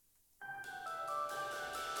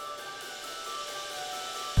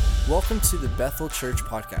Welcome to the Bethel Church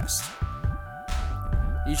Podcast.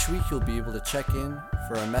 Each week you'll be able to check in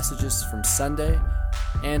for our messages from Sunday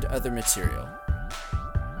and other material.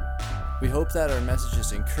 We hope that our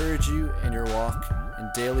messages encourage you in your walk in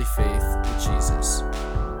daily faith with Jesus.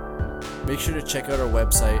 Make sure to check out our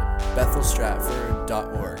website,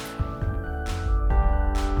 bethelstratford.org.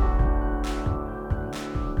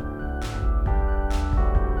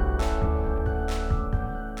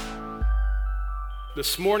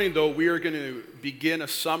 This morning, though, we are going to begin a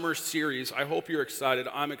summer series. I hope you're excited.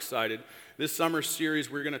 I'm excited. This summer series,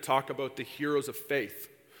 we're going to talk about the heroes of faith.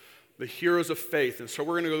 The heroes of faith. And so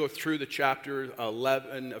we're going to go through the chapter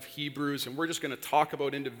 11 of Hebrews, and we're just going to talk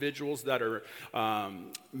about individuals that are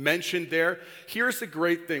mentioned there. Here's the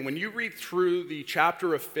great thing. When you read through the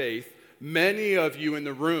chapter of faith, many of you in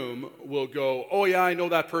the room will go, oh yeah, I know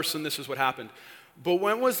that person, this is what happened. But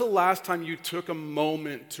when was the last time you took a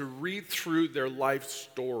moment to read through their life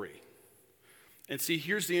story? And see,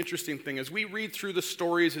 here's the interesting thing. As we read through the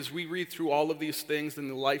stories, as we read through all of these things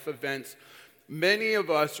and the life events, many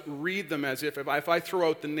of us read them as if I throw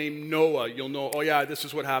out the name Noah, you'll know, oh yeah, this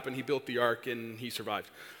is what happened. He built the ark and he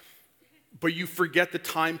survived. But you forget the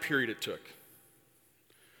time period it took.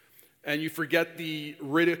 And you forget the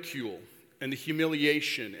ridicule and the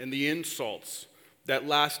humiliation and the insults that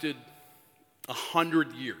lasted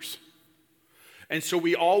 100 years. And so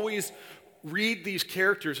we always read these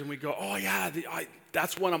characters and we go, oh yeah,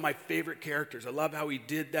 that's one of my favorite characters. I love how he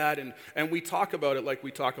did that. And we talk about it like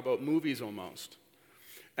we talk about movies almost.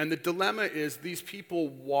 And the dilemma is these people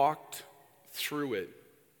walked through it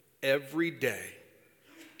every day,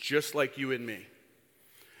 just like you and me.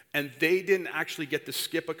 And they didn't actually get to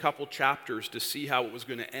skip a couple chapters to see how it was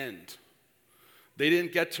going to end. They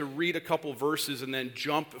didn't get to read a couple verses and then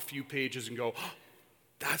jump a few pages and go, oh,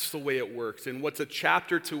 that's the way it works. And what's a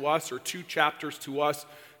chapter to us or two chapters to us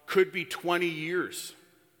could be 20 years.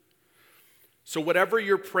 So whatever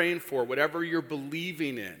you're praying for, whatever you're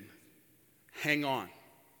believing in, hang on.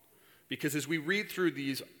 Because as we read through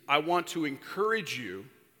these, I want to encourage you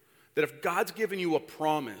that if God's given you a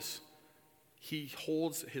promise, He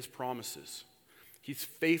holds His promises. He's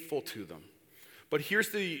faithful to them. But here's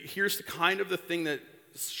the kind of the thing that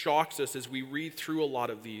shocks us as we read through a lot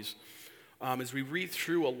of these. As we read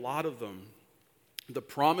through a lot of them, the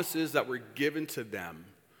promises that were given to them,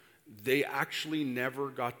 they actually never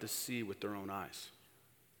got to see with their own eyes.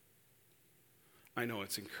 I know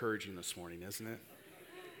it's encouraging this morning, isn't it?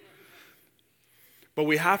 But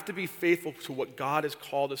we have to be faithful to what God has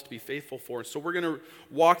called us to be faithful for. So we're going to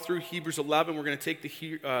walk through Hebrews 11. We're going to take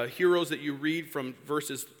the heroes that you read from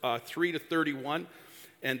verses 3 to 31.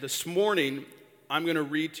 And this morning, I'm going to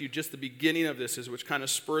read to you just the beginning of this, which kind of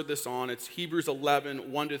spurred this on. It's Hebrews 11,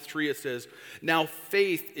 1 to 3. It says, now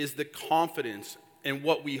faith is the confidence in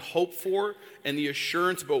what we hope for and the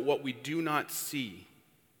assurance about what we do not see.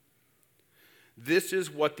 This is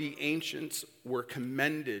what the ancients were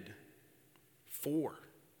commended for.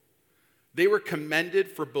 They were commended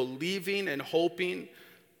for believing and hoping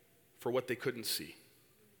for what they couldn't see.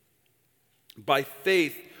 By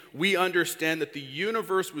faith, we understand that the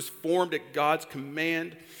universe was formed at God's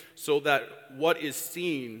command so that what is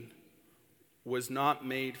seen was not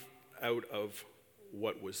made out of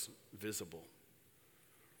what was visible.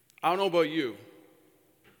 I don't know about you,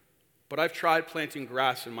 but I've tried planting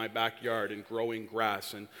grass in my backyard and growing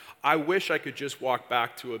grass, and I wish I could just walk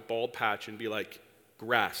back to a bald patch and be like,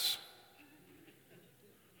 grass,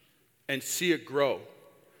 and see it grow.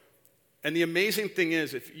 And the amazing thing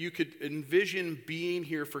is, if you could envision being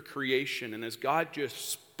here for creation, and as God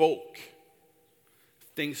just spoke,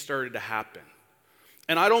 things started to happen.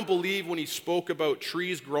 And I don't believe when He spoke about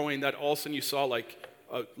trees growing that all of a sudden you saw like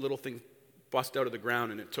a little thing bust out of the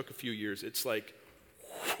ground and it took a few years. It's like,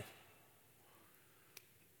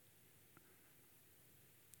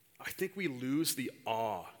 I think we lose the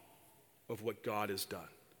awe of what God has done.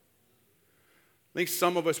 I think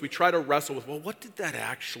some of us, we try to wrestle with, well, what did that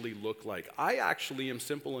actually look like? I actually am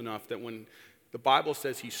simple enough that when the Bible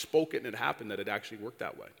says He spoke it and it happened, that it actually worked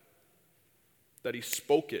that way. That He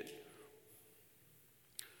spoke it.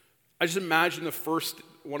 I just imagine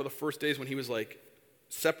one of the first days when He was like,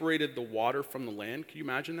 separated the water from the land. Can you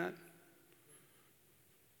imagine that?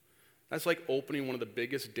 That's like opening one of the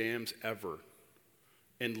biggest dams ever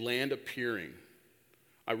and land appearing.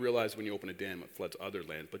 I realize when you open a dam, it floods other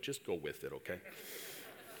land, but just go with it, okay?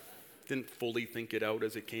 Didn't fully think it out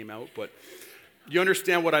as it came out, but you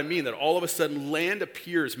understand what I mean, that all of a sudden land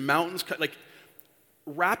appears, mountains, like,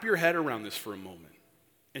 wrap your head around this for a moment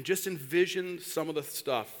and just envision some of the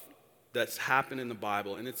stuff that's happened in the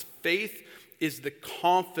Bible. And it's faith is the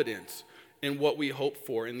confidence in what we hope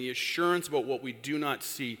for and the assurance about what we do not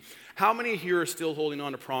see. How many here are still holding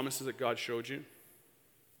on to promises that God showed you?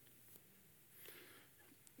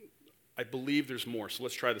 I believe there's more, so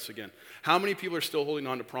let's try this again. How many people are still holding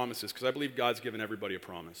on to promises? Because I believe God's given everybody a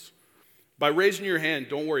promise. By raising your hand,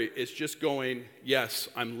 don't worry, it's just going, yes,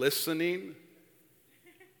 I'm listening,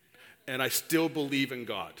 and I still believe in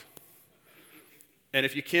God. And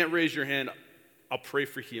if you can't raise your hand, I'll pray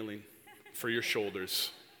for healing for your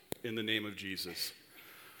shoulders in the name of Jesus.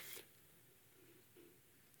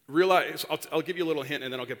 Realize, I'll give you a little hint,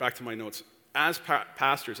 and then I'll get back to my notes. As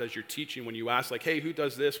pastors, as you're teaching, when you ask, like, hey, who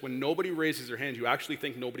does this? When nobody raises their hand, you actually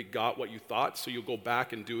think nobody got what you thought, so you'll go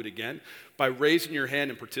back and do it again. By raising your hand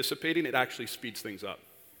and participating, it actually speeds things up.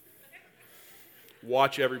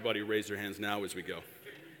 Watch everybody raise their hands now as we go.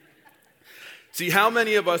 See, how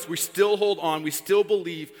many of us, we still hold on, we still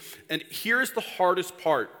believe, and here's the hardest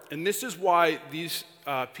part, and this is why these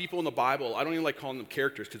people in the Bible, I don't even like calling them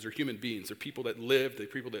characters because they're human beings. They're people that lived, they're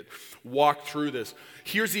people that walked through this.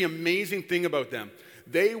 Here's the amazing thing about them.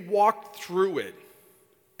 They walked through it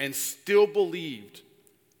and still believed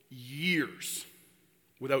years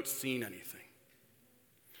without seeing anything.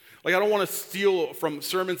 Like, I don't want to steal from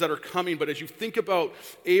sermons that are coming, but as you think about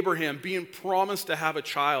Abraham being promised to have a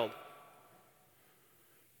child,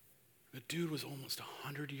 the dude was almost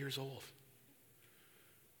 100 years old.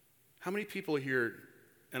 How many people here,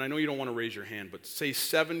 and I know you don't want to raise your hand, but say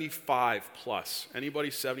 75 plus.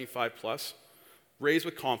 Anybody 75 plus? Raise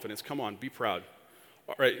with confidence. Come on, be proud.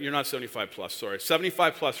 All right, you're not 75 plus, sorry.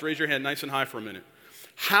 75 plus, raise your hand nice and high for a minute.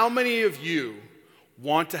 How many of you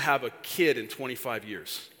want to have a kid in 25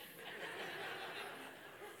 years?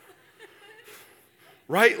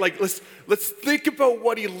 Right? Like, let's think about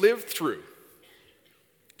what he lived through.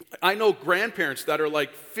 I know grandparents that are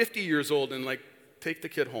like 50 years old and like, take the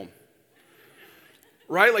kid home.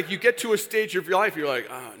 Right? Like, you get to a stage of your life, you're like,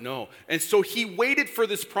 no. And so he waited for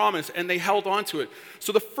this promise and they held on to it.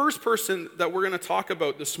 So the first person that we're going to talk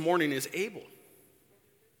about this morning is Abel.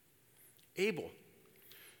 Abel.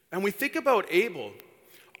 And we think about Abel,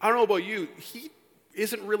 I don't know about you, he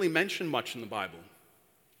isn't really mentioned much in the Bible.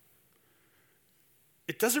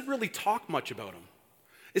 It doesn't really talk much about him.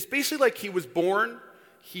 It's basically like he was born,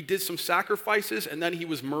 he did some sacrifices, and then he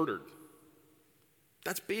was murdered.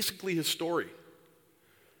 That's basically his story.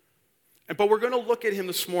 But we're going to look at him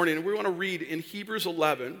this morning, and we want to read in Hebrews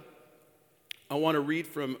 11. I want to read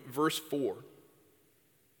from verse 4.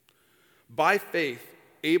 By faith,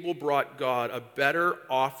 Abel brought God a better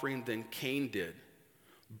offering than Cain did.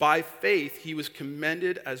 By faith, he was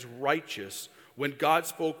commended as righteous when God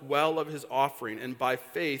spoke well of his offering, and by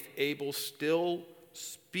faith, Abel still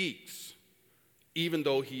speaks, even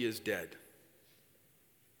though he is dead.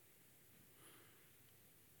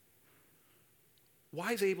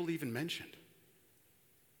 Why is Abel even mentioned?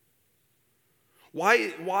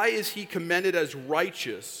 Why is he commended as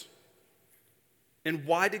righteous? And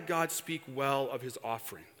why did God speak well of his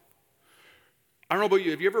offering? I don't know about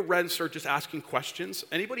you. Have you ever read and started just asking questions?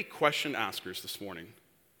 Anybody question askers this morning?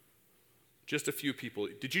 Just a few people.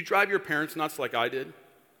 Did you drive your parents nuts like I did?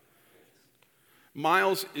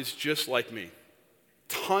 Miles is just like me.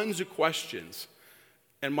 Tons of questions.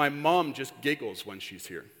 And my mom just giggles when she's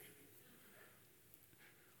here.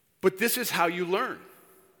 But this is how you learn.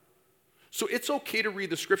 So it's okay to read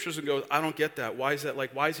the scriptures and go, I don't get that. Why is that?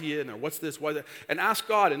 Like, why is he in there? What's this? Why that? And ask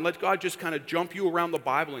God and let God just kind of jump you around the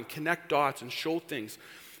Bible and connect dots and show things.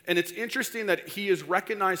 And it's interesting that he is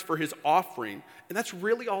recognized for his offering, and that's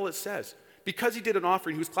really all it says. Because he did an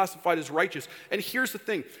offering, he was classified as righteous. And here's the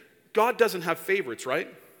thing, God doesn't have favorites, right?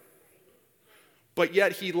 But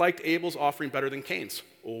yet he liked Abel's offering better than Cain's.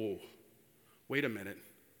 Oh, wait a minute.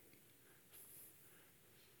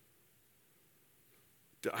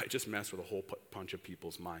 I just messed with a whole bunch of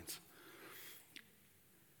people's minds.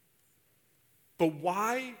 But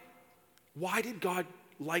why did God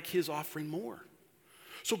like his offering more?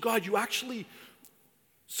 So God,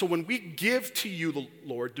 so when we give to you, the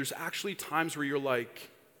Lord, there's actually times where you're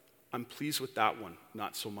like, I'm pleased with that one,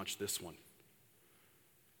 not so much this one.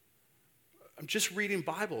 I'm just reading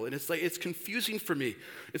Bible, and it's confusing for me.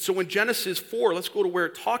 And so when Genesis 4, let's go to where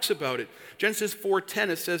it talks about it. Genesis 4:10,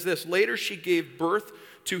 it says this, later she gave birth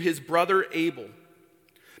to his brother Abel.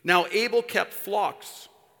 Now Abel kept flocks,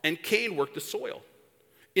 and Cain worked the soil.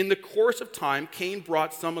 In the course of time, Cain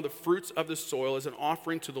brought some of the fruits of the soil as an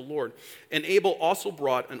offering to the Lord, and Abel also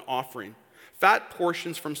brought an offering, fat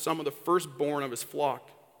portions from some of the firstborn of his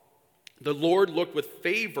flock. The Lord looked with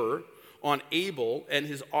favor on Abel and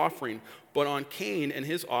his offering, but on Cain and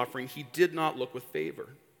his offering he did not look with favor.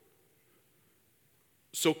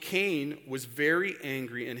 So Cain was very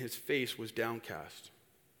angry and his face was downcast.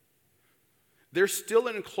 They're still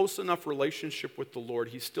in a close enough relationship with the Lord.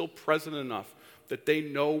 He's still present enough that they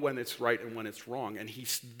know when it's right and when it's wrong. And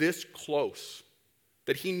he's this close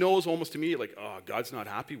that he knows almost immediately, like, oh, God's not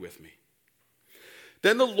happy with me.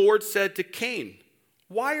 Then the Lord said to Cain,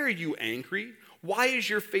 why are you angry? Why is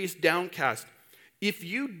your face downcast? If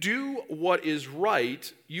you do what is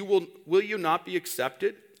right, will you not be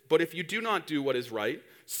accepted? But if you do not do what is right,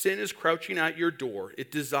 sin is crouching at your door.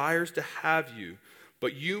 It desires to have you,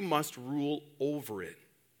 but you must rule over it.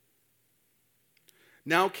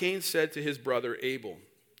 Now Cain said to his brother Abel,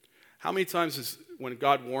 how many times when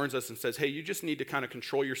God warns us and says, hey, you just need to kind of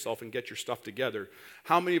control yourself and get your stuff together,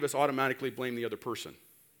 how many of us automatically blame the other person?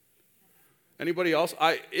 Anybody else?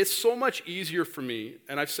 It's so much easier for me,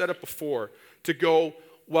 and I've said it before, to go,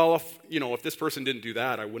 well, if this person didn't do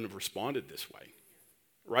that, I wouldn't have responded this way.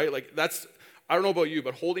 Right? Like I don't know about you,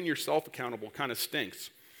 but holding yourself accountable kind of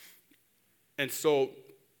stinks. And so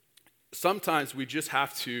sometimes we just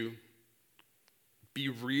have to be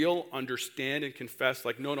real, understand, and confess,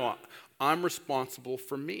 like, no, I'm responsible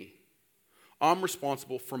for me. I'm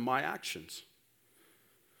responsible for my actions.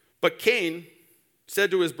 But Cain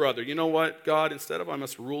said to his brother, you know what, God, instead of I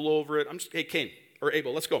must rule over it, hey, Cain, or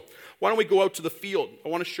Abel, let's go. Why don't we go out to the field? I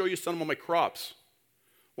want to show you some of my crops.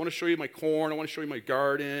 I want to show you my corn. I want to show you my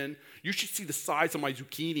garden. You should see the size of my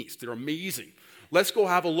zucchinis. They're amazing. Let's go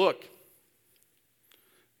have a look.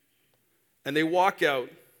 And they walk out,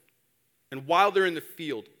 and while they're in the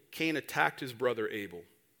field, Cain attacked his brother Abel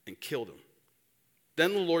and killed him.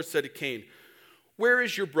 Then the Lord said to Cain, where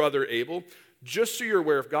is your brother Abel? Just so you're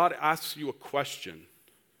aware, if God asks you a question,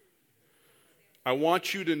 I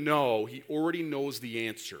want you to know he already knows the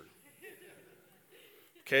answer.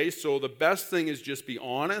 Okay, so the best thing is just be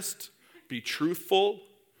honest, be truthful.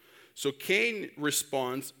 So Cain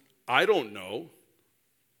responds, I don't know.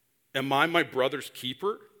 Am I my brother's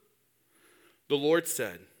keeper? The Lord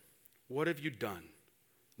said, what have you done?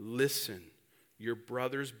 Listen, your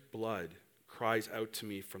brother's blood cries out to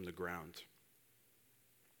me from the ground.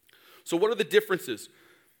 So what are the differences?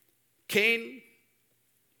 Cain,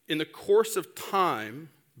 in the course of time,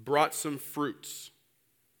 brought some fruits.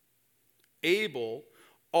 Abel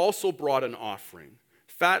also brought an offering,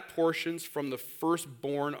 fat portions from the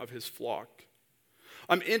firstborn of his flock.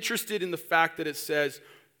 I'm interested in the fact that it says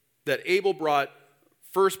that Abel brought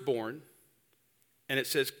firstborn, and it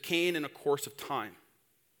says Cain in a course of time.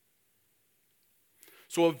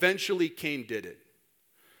 So eventually Cain did it.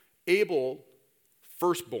 Abel,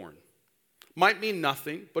 firstborn. Might mean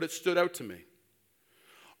nothing, but it stood out to me.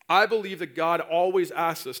 I believe that God always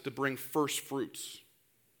asks us to bring first fruits.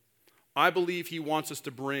 I believe he wants us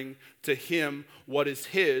to bring to him what is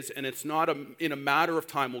his, and it's not in a matter of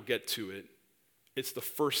time we'll get to it. It's the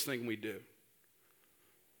first thing we do.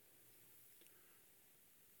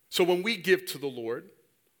 So when we give to the Lord,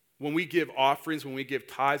 when we give offerings, when we give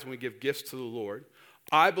tithes, when we give gifts to the Lord,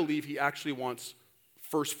 I believe he actually wants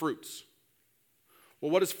first fruits.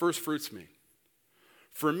 Well, what does first fruits mean?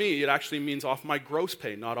 For me, it actually means off my gross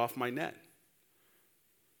pay, not off my net.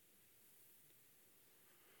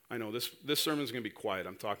 I know this sermon is going to be quiet.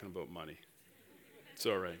 I'm talking about money. It's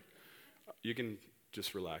all right. You can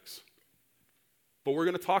just relax. But we're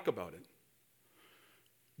going to talk about it.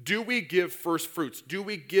 Do we give first fruits? Do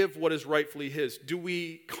we give what is rightfully his? Do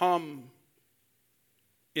we come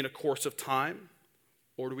in a course of time,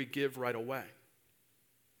 or do we give right away?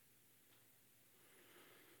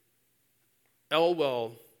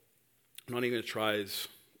 Elwell, I'm not even going to try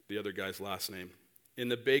the other guy's last name. In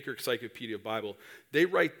the Baker Encyclopedia Bible, they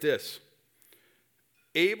write this: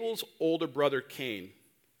 Abel's older brother Cain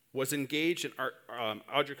was engaged in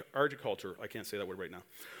agriculture. I can't say that word right now.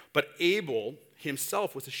 But Abel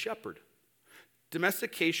himself was a shepherd.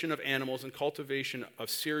 Domestication of animals and cultivation of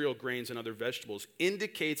cereal grains and other vegetables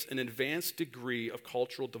indicates an advanced degree of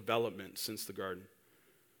cultural development since the garden.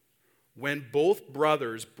 When both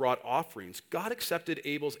brothers brought offerings, God accepted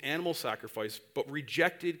Abel's animal sacrifice but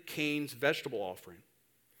rejected Cain's vegetable offering.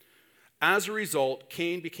 As a result,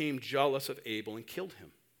 Cain became jealous of Abel and killed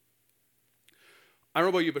him. I don't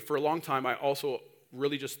know about you, but for a long time, I also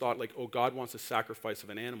really just thought, like, oh, God wants a sacrifice of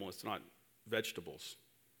an animal. It's not vegetables.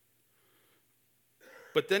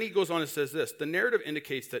 But then he goes on and says this: the narrative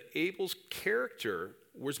indicates that Abel's character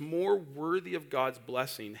was more worthy of God's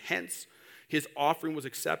blessing. Hence, his offering was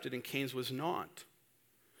accepted and Cain's was not.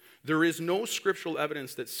 There is no scriptural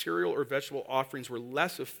evidence that cereal or vegetable offerings were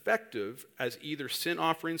less effective as either sin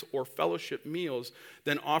offerings or fellowship meals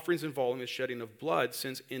than offerings involving the shedding of blood,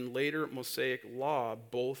 since in later Mosaic law,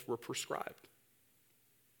 both were prescribed.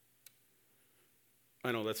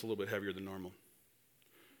 I know that's a little bit heavier than normal.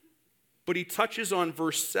 But he touches on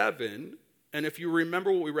verse 7, and if you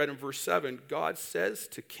remember what we read in verse 7, God says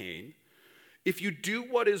to Cain, if you do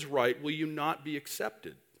what is right, will you not be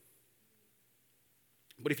accepted?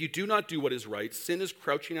 But if you do not do what is right, sin is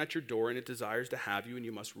crouching at your door, and it desires to have you, and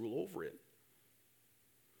you must rule over it.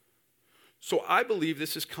 So I believe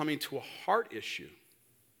this is coming to a heart issue.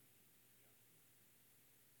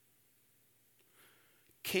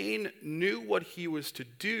 Cain knew what he was to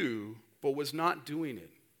do, but was not doing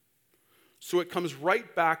it. So it comes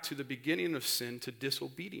right back to the beginning of sin, to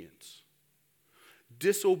disobedience.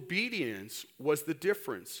 Disobedience was the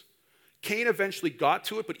difference. Cain eventually got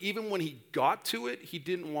to it, but even when he got to it, he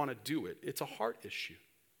didn't want to do it. It's a heart issue.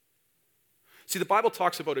 See, the Bible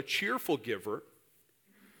talks about a cheerful giver.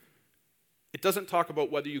 It doesn't talk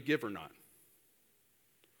about whether you give or not.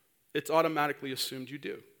 It's automatically assumed you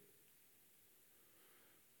do.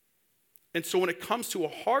 And so when it comes to a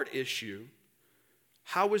heart issue,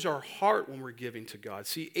 how is our heart when we're giving to God?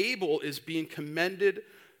 See, Abel is being commended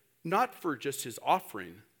not for just his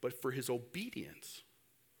offering, but for his obedience.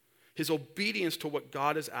 His obedience to what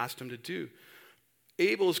God has asked him to do.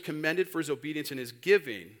 Abel is commended for his obedience in his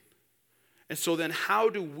giving. And so then how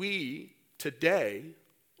do we today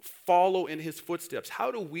follow in his footsteps?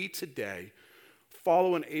 How do we today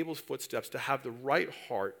follow in Abel's footsteps to have the right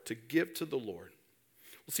heart to give to the Lord?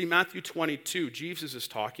 Well, see, Matthew 22, Jesus is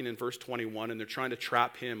talking in verse 21, and they're trying to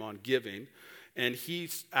trap him on giving. And he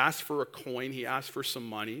asked for a coin. He asked for some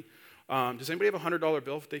money. Does anybody have a $100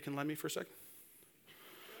 bill if they can lend me for a second?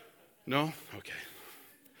 No? Okay.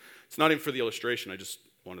 It's not even for the illustration. I just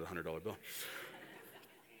wanted a $100 bill.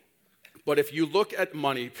 But if you look at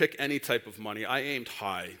money, pick any type of money. I aimed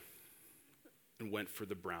high and went for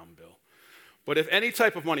the brown bill. But if any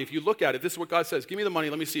type of money, if you look at it, this is what God says. Give me the money,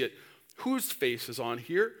 let me see it. Whose face is on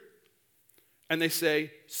here? And they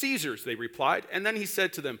say, Caesar's, they replied. And then he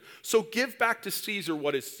said to them, so give back to Caesar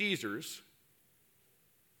what is Caesar's,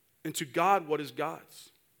 and to God what is God's.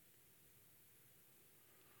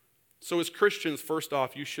 So as Christians, first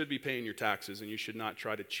off, you should be paying your taxes, and you should not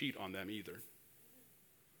try to cheat on them either.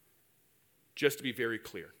 Just to be very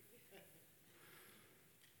clear.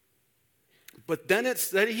 But then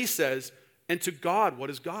he says, and to God what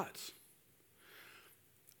is God's.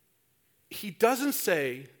 He doesn't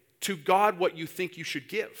say to God what you think you should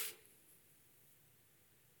give.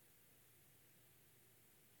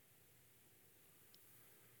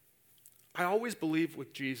 I always believe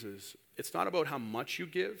with Jesus, it's not about how much you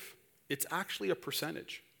give, it's actually a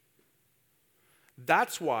percentage.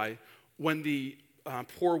 That's why when the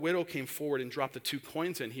poor widow came forward and dropped the 2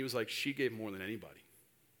 coins in, he was like, she gave more than anybody.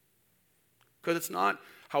 Because it's not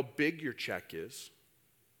how big your check is,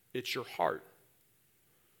 it's your heart.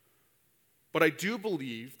 But I do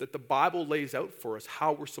believe that the Bible lays out for us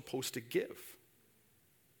how we're supposed to give.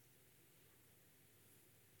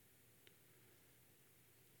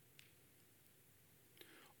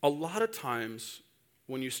 A lot of times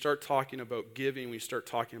when you start talking about giving, when you start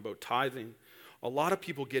talking about tithing, a lot of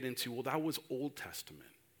people get into, well, that was Old Testament.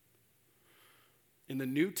 In the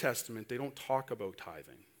New Testament, they don't talk about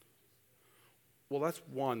tithing. Well, that's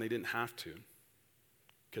one, they didn't have to,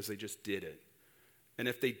 because they just did it. And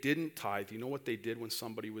if they didn't tithe, you know what they did when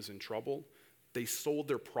somebody was in trouble? They sold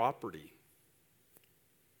their property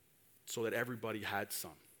so that everybody had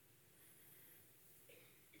some.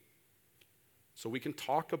 So we can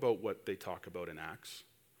talk about what they talk about in Acts,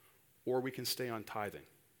 or we can stay on tithing.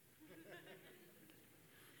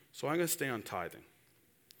 So I'm going to stay on tithing.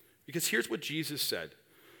 Because here's what Jesus said.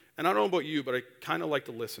 And I don't know about you, but I kind of like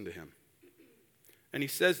to listen to him. And he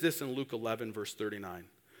says this in Luke 11, verse 39.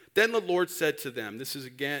 Then the Lord said to them, this is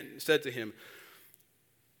again, said to him,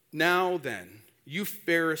 now then, you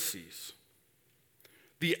Pharisees,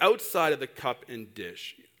 the outside of the cup and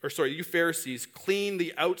dish, you Pharisees, clean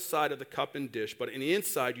the outside of the cup and dish, but in the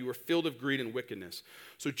inside you are filled of greed and wickedness.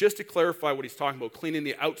 So just to clarify what he's talking about, cleaning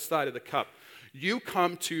the outside of the cup. You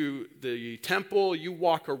come to the temple, you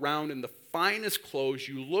walk around in the finest clothes,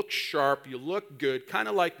 you look sharp, you look good, kind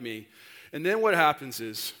of like me. And then what happens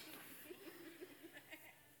is,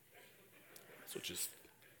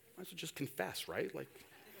 might as well just confess, right?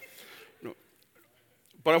 No.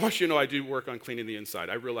 But I want you to know I do work on cleaning the inside.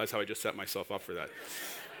 I realize how I just set myself up for that.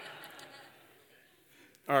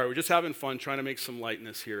 All right, we're just having fun, trying to make some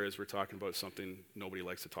lightness here as we're talking about something nobody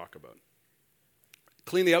likes to talk about.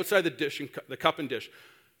 Clean the outside of the dish, and the cup and dish,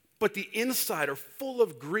 but the inside are full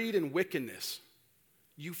of greed and wickedness.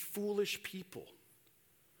 You foolish people.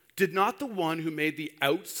 Did not the one who made the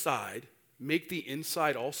outside make the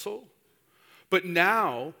inside also? But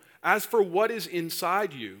now, as for what is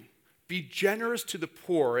inside you, Be generous to the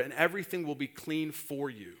poor, and everything will be clean for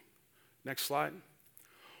you. Next slide.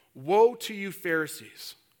 Woe to you,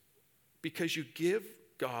 Pharisees, because you give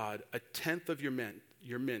God a tenth of your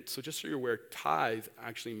mint. So just so you're aware, tithe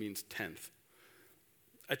actually means tenth.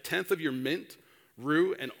 A tenth of your mint,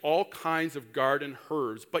 rue, and all kinds of garden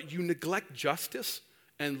herbs, but you neglect justice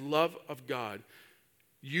and love of God.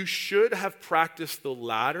 You should have practiced the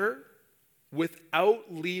latter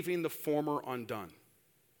without leaving the former undone.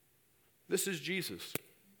 This is Jesus.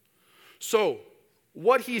 So,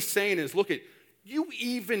 what he's saying is, look, you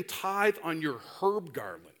even tithe on your herb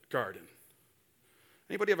garden.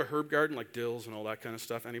 Anybody have a herb garden, like dills and all that kind of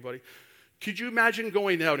stuff? Anybody? Could you imagine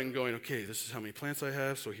going out and going, okay, this is how many plants I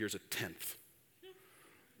have, so here's a tenth.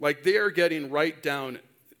 Like, they are getting right down,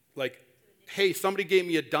 like, hey, somebody gave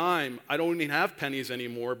me a dime. I don't even have pennies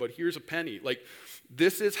anymore, but here's a penny. Like,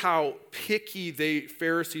 this is how picky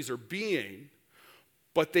Pharisees are being,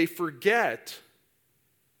 but they forget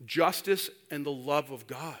justice and the love of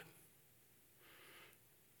God.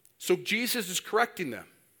 So Jesus is correcting them.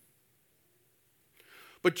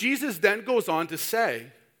 But Jesus then goes on to say,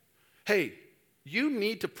 hey, you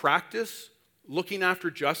need to practice looking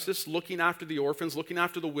after justice, looking after the orphans, looking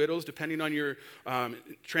after the widows, depending on your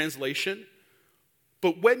translation.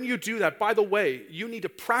 But when you do that, by the way, you need to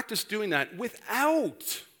practice doing that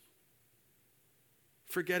without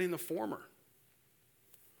forgetting the former.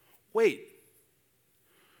 Wait.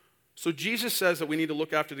 So Jesus says that we need to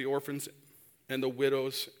look after the orphans and the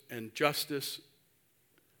widows and justice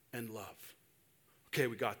and love. Okay,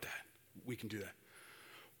 we got that. We can do that.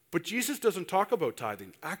 But Jesus doesn't talk about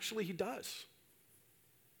tithing. Actually, he does.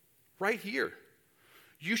 Right here.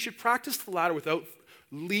 You should practice the latter without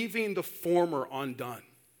leaving the former undone.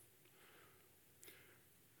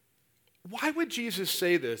 Why would Jesus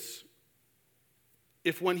say this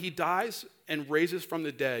if when he dies and raises from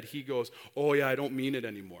the dead, he goes, oh yeah, I don't mean it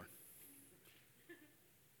anymore?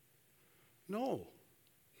 No.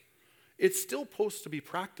 It's still supposed to be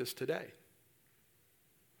practiced today.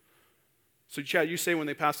 So Chad, you say when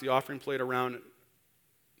they pass the offering plate around,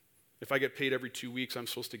 if I get paid every 2 weeks, I'm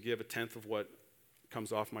supposed to give a tenth of what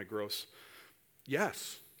comes off my gross.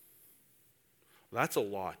 Yes. That's a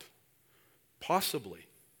lot. Possibly.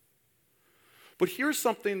 But here's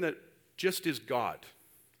something that just is God.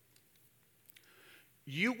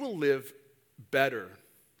 You will live better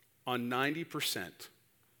on 90%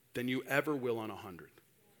 than you ever will on 100.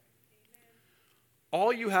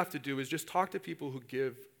 All you have to do is just talk to people who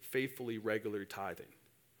give faithfully regular tithing.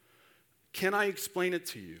 Can I explain it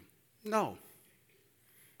to you? No.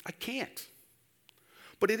 I can't.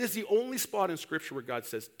 But it is the only spot in Scripture where God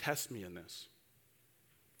says, test me in this.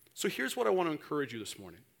 So here's what I want to encourage you this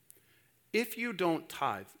morning. If you don't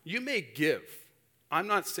tithe, you may give. I'm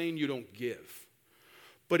not saying you don't give.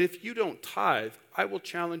 But if you don't tithe, I will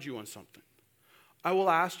challenge you on something. I will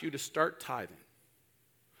ask you to start tithing.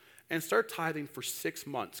 And start tithing for 6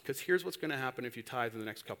 months. Because here's what's going to happen if you tithe in the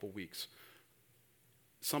next couple weeks.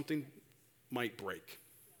 Something might break.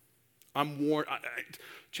 I'm warned.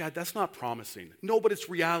 Chad, that's not promising. No, but it's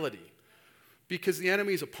reality. Because the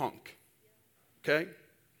enemy is a punk. Okay?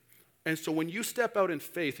 And so when you step out in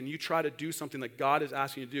faith and you try to do something that God is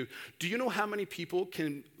asking you to do you know how many people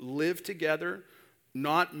can live together,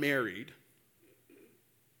 not married,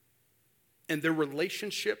 and their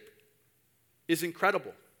relationship is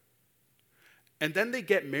incredible? And then they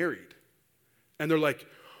get married, and they're like,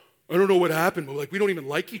 I don't know what happened, but like we don't even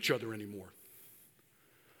like each other anymore.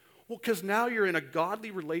 Well, because now you're in a godly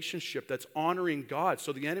relationship that's honoring God.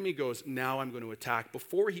 So the enemy goes, now I'm going to attack.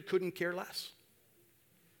 Before, he couldn't care less.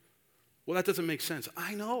 Well, that doesn't make sense.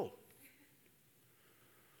 I know.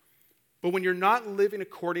 But when you're not living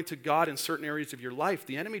according to God in certain areas of your life,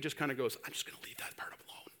 the enemy just kind of goes, I'm just going to leave that part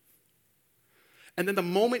alone. And then the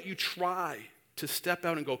moment you try to step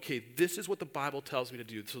out and go, okay, this is what the Bible tells me to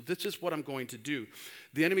do, so this is what I'm going to do,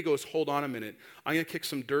 the enemy goes, hold on a minute. I'm going to kick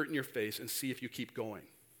some dirt in your face and see if you keep going.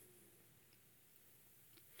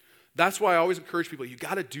 That's why I always encourage people, you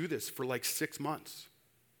got to do this for like 6 months.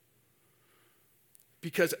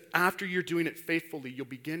 Because after you're doing it faithfully, you'll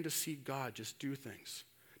begin to see God just do things.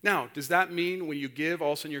 Now, does that mean when you give,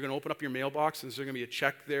 all of a sudden you're going to open up your mailbox and there's going to be a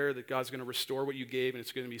check there that God's going to restore what you gave and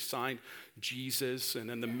it's going to be signed Jesus and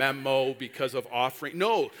then the memo because of offering?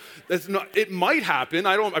 No, that's not. It might happen.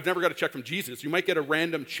 I've never got a check from Jesus. You might get a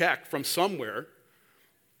random check from somewhere.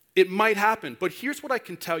 It might happen. But here's what I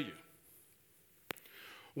can tell you.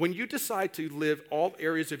 When you decide to live all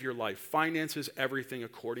areas of your life, finances, everything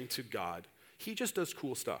according to God, he just does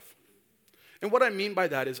cool stuff. And what I mean by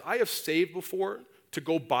that is I have saved before to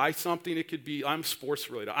go buy something. It could be, I'm sports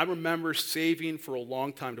related. I remember saving for a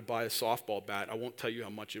long time to buy a softball bat. I won't tell you how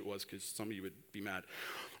much it was because some of you would be mad.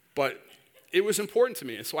 But it was important to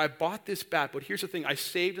me. And so I bought this bat. But here's the thing. I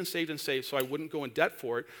saved and saved and saved so I wouldn't go in debt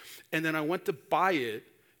for it. And then I went to buy it,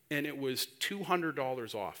 and it was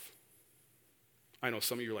 $200 off. I know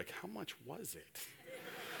some of you are like, how much was it?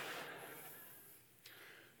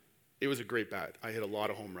 It was a great bat. I hit a lot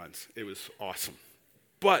of home runs. It was awesome.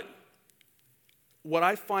 But what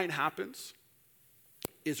I find happens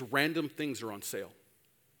is random things are on sale.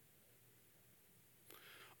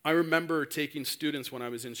 I remember taking students when I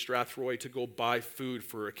was in Strathroy to go buy food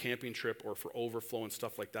for a camping trip or for overflow and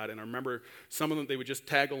stuff like that. And I remember some of them, they would just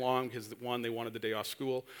tag along because, one, they wanted the day off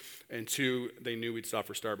school, and two, they knew we'd stop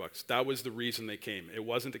for Starbucks. That was the reason they came. It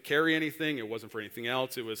wasn't to carry anything. It wasn't for anything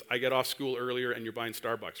else. It was, I get off school earlier and you're buying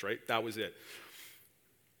Starbucks, right? That was it.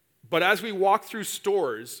 But as we walked through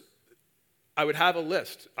stores, I would have a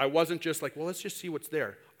list. I wasn't just like, well, let's just see what's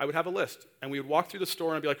there. I would have a list. And we would walk through the store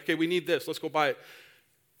and I'd be like, okay, we need this. Let's go buy it.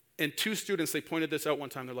 And two students, they pointed this out one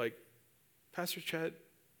time. They're like, Pastor Chad,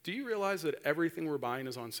 do you realize that everything we're buying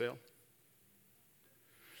is on sale?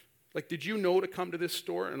 Like, did you know to come to this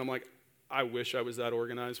store? And I'm like, I wish I was that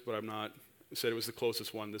organized, but I'm not. I said it was the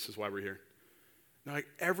closest one. This is why we're here. And like,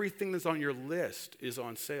 everything that's on your list is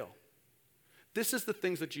on sale. This is the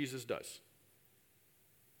things that Jesus does.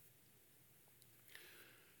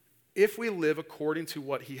 If we live according to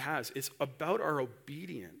what he has, it's about our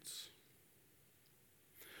obedience.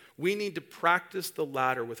 We need to practice the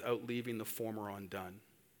latter without leaving the former undone.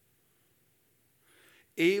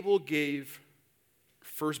 Abel gave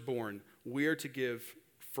firstborn. We are to give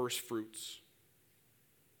first fruits.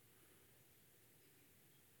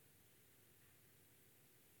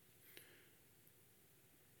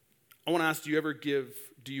 I want to ask, do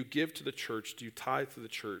you give to the church? Do you tithe to the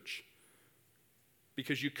church?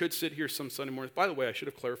 Because you could sit here some Sunday mornings. By the way, I should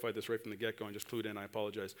have clarified this right from the get-go and just clued in. I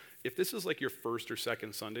apologize. If this is like your first or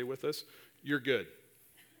second Sunday with us, you're good.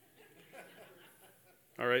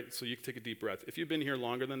 All right? So you can take a deep breath. If you've been here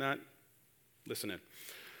longer than that, listen in.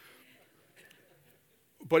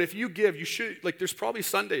 But if you give, you should, like, there's probably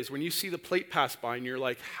Sundays when you see the plate pass by and you're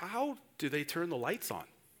like, how do they turn the lights on?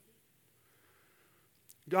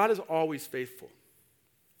 God is always faithful.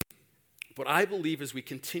 But I believe as we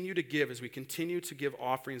continue to give, as we continue to give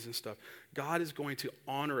offerings and stuff, God is going to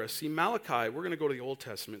honor us. See, Malachi, we're going to go to the Old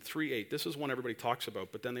Testament, 3:8. This is one everybody talks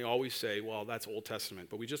about, but then they always say, well, that's Old Testament.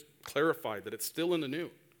 But we just clarified that it's still in the New.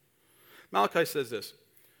 Malachi says this,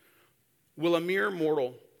 will a mere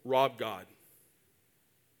mortal rob God?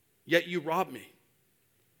 Yet you rob me.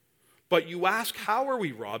 But you ask, how are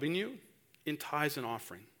we robbing you? In tithes and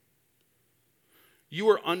offering. You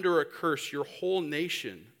are under a curse, your whole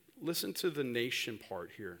nation. Listen to the nation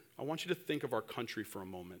part here. I want you to think of our country for a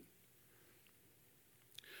moment.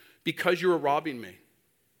 Because you are robbing me.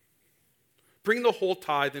 Bring the whole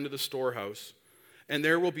tithe into the storehouse, and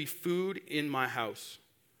there will be food in my house.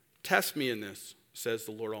 Test me in this, says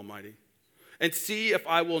the Lord Almighty, and see if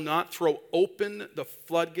I will not throw open the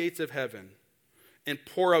floodgates of heaven and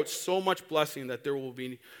pour out so much blessing that there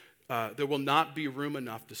will not be room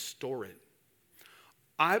enough to store it.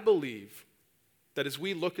 I believe that as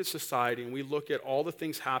we look at society and we look at all the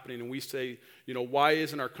things happening and we say, you know, why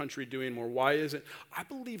isn't our country doing more? Why isn't? I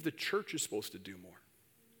believe the church is supposed to do more.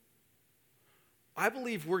 I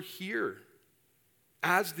believe we're here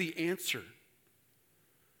as the answer.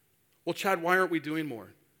 Well, Chad, why aren't we doing more?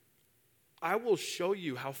 I will show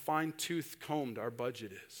you how fine-tooth combed our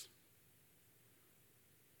budget is.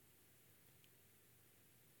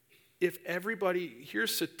 If everybody,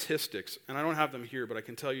 here's statistics, and I don't have them here, but I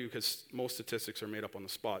can tell you because most statistics are made up on the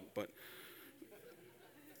spot. But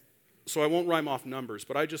so I won't rhyme off numbers,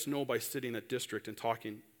 but I just know by sitting at district and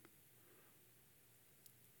talking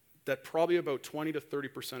that probably about 20 to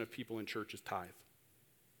 30% of people in churches tithe.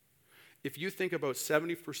 If you think about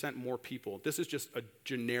 70% more people, this is just a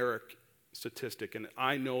generic statistic, and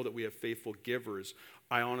I know that we have faithful givers.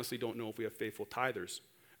 I honestly don't know if we have faithful tithers.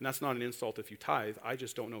 And that's not an insult if you tithe. I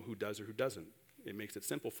just don't know who does or who doesn't. It makes it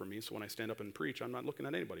simple for me. So when I stand up and preach, I'm not looking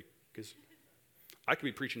at anybody. Because I could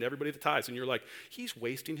be preaching to everybody that tithes, and you're like, he's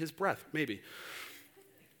wasting his breath. Maybe.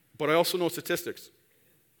 But I also know statistics.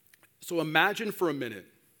 So imagine for a minute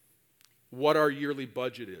what our yearly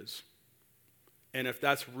budget is. And if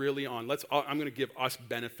that's really on, I'm going to give us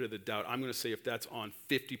benefit of the doubt. I'm going to say if that's on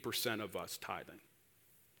 50% of us tithing.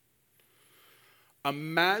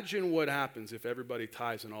 Imagine what happens if everybody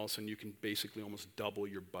tithes and all of a sudden you can basically almost double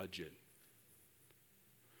your budget.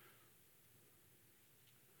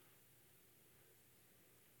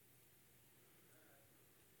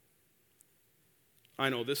 I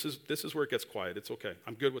know this is where it gets quiet. It's okay.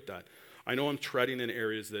 I'm good with that. I know I'm treading in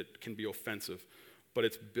areas that can be offensive, but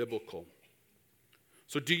it's biblical.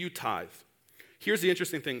 So do you tithe? Here's the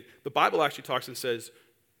interesting thing. The Bible actually talks and says,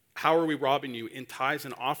 how are we robbing you? In tithes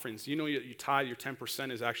and offerings. You know you tithe, your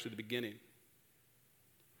 10% is actually the beginning.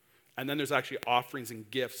 And then there's actually offerings and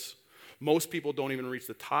gifts. Most people don't even reach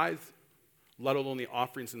the tithe, let alone the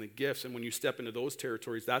offerings and the gifts. And when you step into those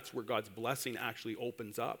territories, that's where God's blessing actually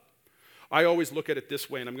opens up. I always look at it this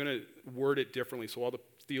way, and I'm going to word it differently so all the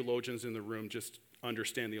theologians in the room just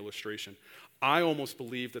understand the illustration. I almost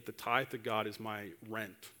believe that the tithe to God is my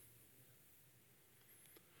rent.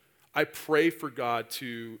 I pray for God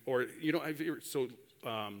to, or, you know,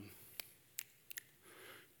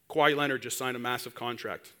 Kawhi Leonard just signed a massive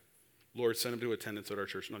contract. Lord, send him to attendance at our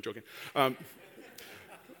church. No, I'm joking.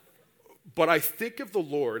 But I think of the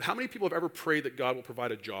Lord. How many people have ever prayed that God will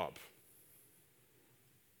provide a job?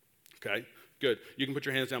 Okay, good. You can put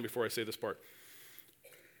your hands down before I say this part.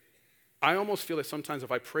 I almost feel that sometimes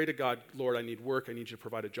if I pray to God, Lord, I need work, I need you to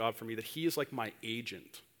provide a job for me, that he is like my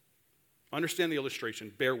agent. Understand the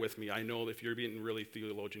illustration. Bear with me. I know if you're being really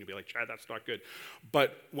theologian, you'll be like, Chad, that's not good.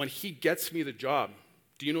 But when he gets me the job,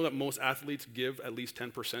 do you know that most athletes give at least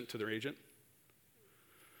 10% to their agent?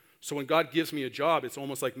 So when God gives me a job, it's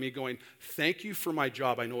almost like me going, thank you for my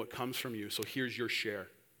job. I know it comes from you, so here's your share.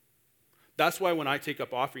 That's why when I take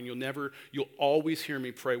up offering, you'll always hear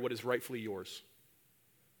me pray what is rightfully yours.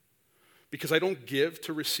 Because I don't give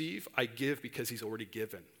to receive, I give because he's already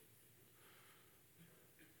given.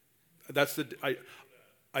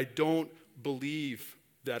 I don't believe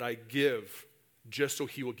that I give just so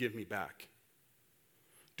he will give me back.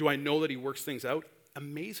 Do I know that he works things out?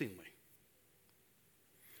 Amazingly.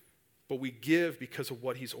 But we give because of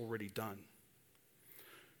what he's already done.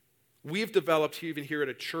 We've developed, even here at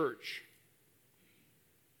a church,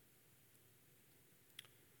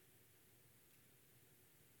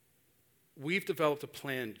 we've developed a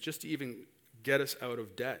plan just to even get us out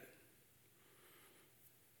of debt.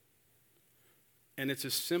 And it's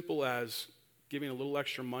as simple as giving a little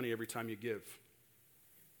extra money every time you give.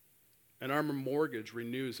 And our mortgage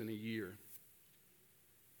renews in a year.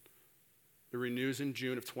 It renews in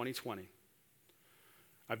June of 2020.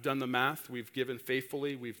 I've done the math. We've given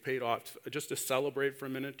faithfully. We've paid off, just to celebrate for a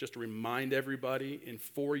minute, just to remind everybody, in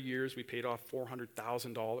 4 years we paid off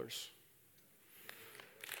 $400,000.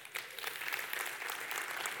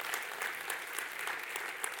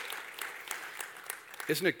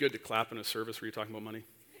 Isn't it good to clap in a service where you're talking about money?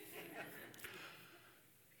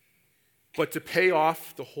 But to pay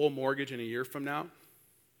off the whole mortgage in a year from now,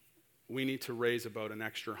 we need to raise about an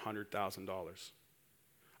extra $100,000.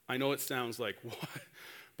 I know it sounds like, what?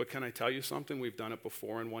 But can I tell you something? We've done it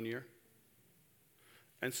before in 1 year.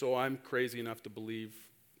 And so I'm crazy enough to believe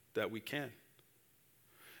that we can.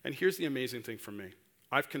 And here's the amazing thing for me.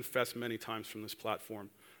 I've confessed many times from this platform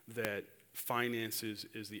that finances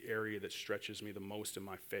is the area that stretches me the most in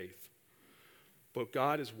my faith. But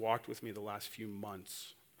God has walked with me the last few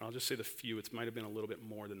months. I'll just say it might have been a little bit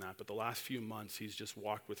more than that, but the last few months he's just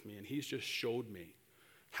walked with me and he's just showed me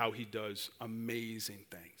how he does amazing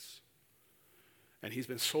things. And he's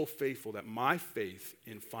been so faithful that my faith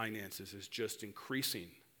in finances is just increasing.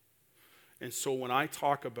 And so when I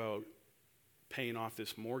talk about paying off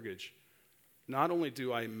this mortgage, not only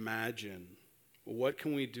do I imagine what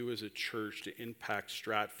can we do as a church to impact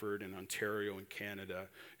Stratford and Ontario and Canada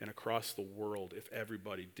and across the world if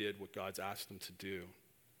everybody did what God's asked them to do,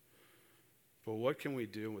 but what can we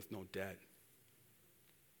do with no debt?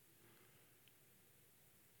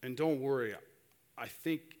 And don't worry, I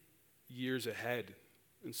think years ahead,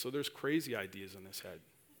 and so there's crazy ideas in this head.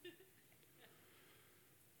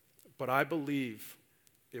 But I believe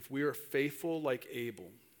if we are faithful like Abel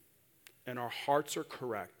and our hearts are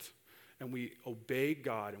correct and we obey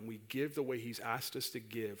God and we give the way he's asked us to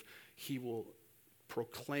give, he will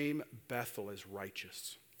proclaim Bethel as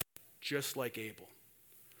righteous, just like Abel.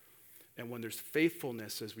 And when there's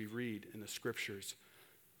faithfulness, as we read in the scriptures,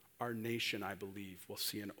 our nation, I believe, will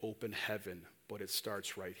see an open heaven, but it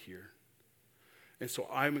starts right here. And so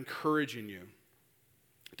I'm encouraging you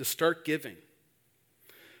to start giving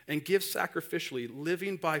and give sacrificially,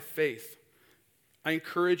 living by faith. I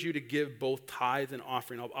encourage you to give both tithe and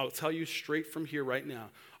offering. I'll tell you straight from here right now,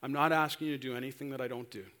 I'm not asking you to do anything that I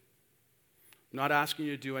don't do. I'm not asking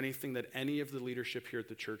you to do anything that any of the leadership here at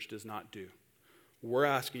the church does not do. We're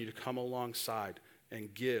asking you to come alongside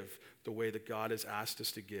and give the way that God has asked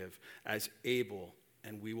us to give as able,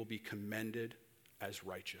 and we will be commended as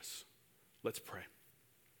righteous. Let's pray.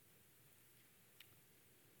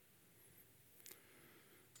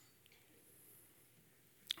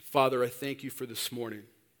 Father, I thank you for this morning.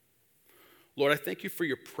 Lord, I thank you for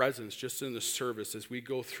your presence just in the service as we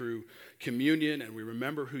go through communion and we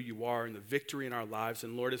remember who you are and the victory in our lives.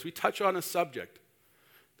 And Lord, as we touch on a subject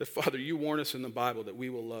that, Father, you warn us in the Bible that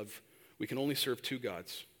we can only serve two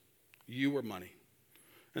gods, you or money.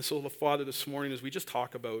 And so, Father, this morning as we just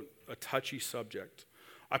talk about a touchy subject,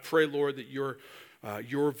 I pray, Lord, that your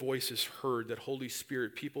voice is heard, that Holy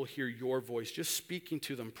Spirit, people hear your voice, just speaking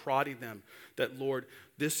to them, prodding them, that, Lord,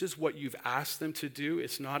 this is what you've asked them to do.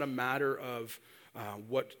 It's not a matter of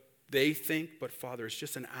what they think, but, Father, it's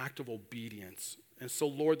just an act of obedience. And so,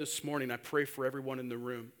 Lord, this morning, I pray for everyone in the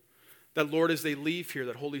room, that, Lord, as they leave here,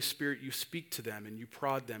 that, Holy Spirit, you speak to them and you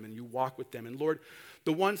prod them and you walk with them. And, Lord,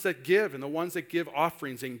 the ones that give and the ones that give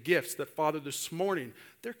offerings and gifts, that, Father, this morning,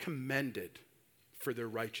 they're commended for their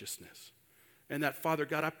righteousness. And that, Father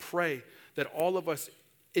God, I pray that all of us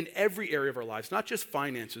in every area of our lives, not just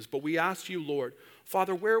finances, but we ask you, Lord,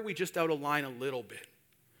 Father, where are we just out of line a little bit?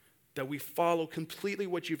 That we follow completely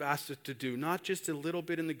what you've asked us to do, not just a little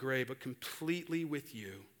bit in the gray, but completely with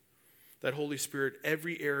you. That, Holy Spirit,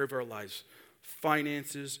 every area of our lives,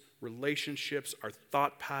 finances, relationships, our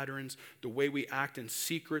thought patterns, the way we act in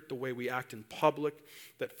secret, the way we act in public,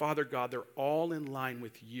 that, Father God, they're all in line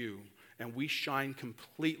with you, and we shine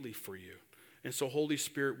completely for you. And so, Holy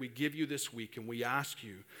Spirit, we give you this week and we ask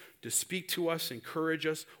you to speak to us, encourage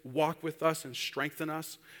us, walk with us, and strengthen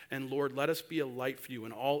us. And Lord, let us be a light for you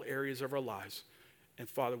in all areas of our lives. And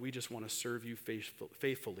Father, we just want to serve you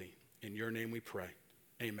faithfully. In your name we pray.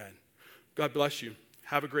 Amen. God bless you.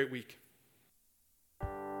 Have a great week.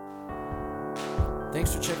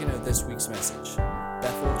 Thanks for checking out this week's message,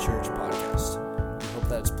 Bethel Church Podcast. We hope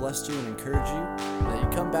that it's blessed you and encouraged you, and that you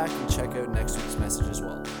come back and check out next week's message as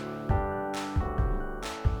well.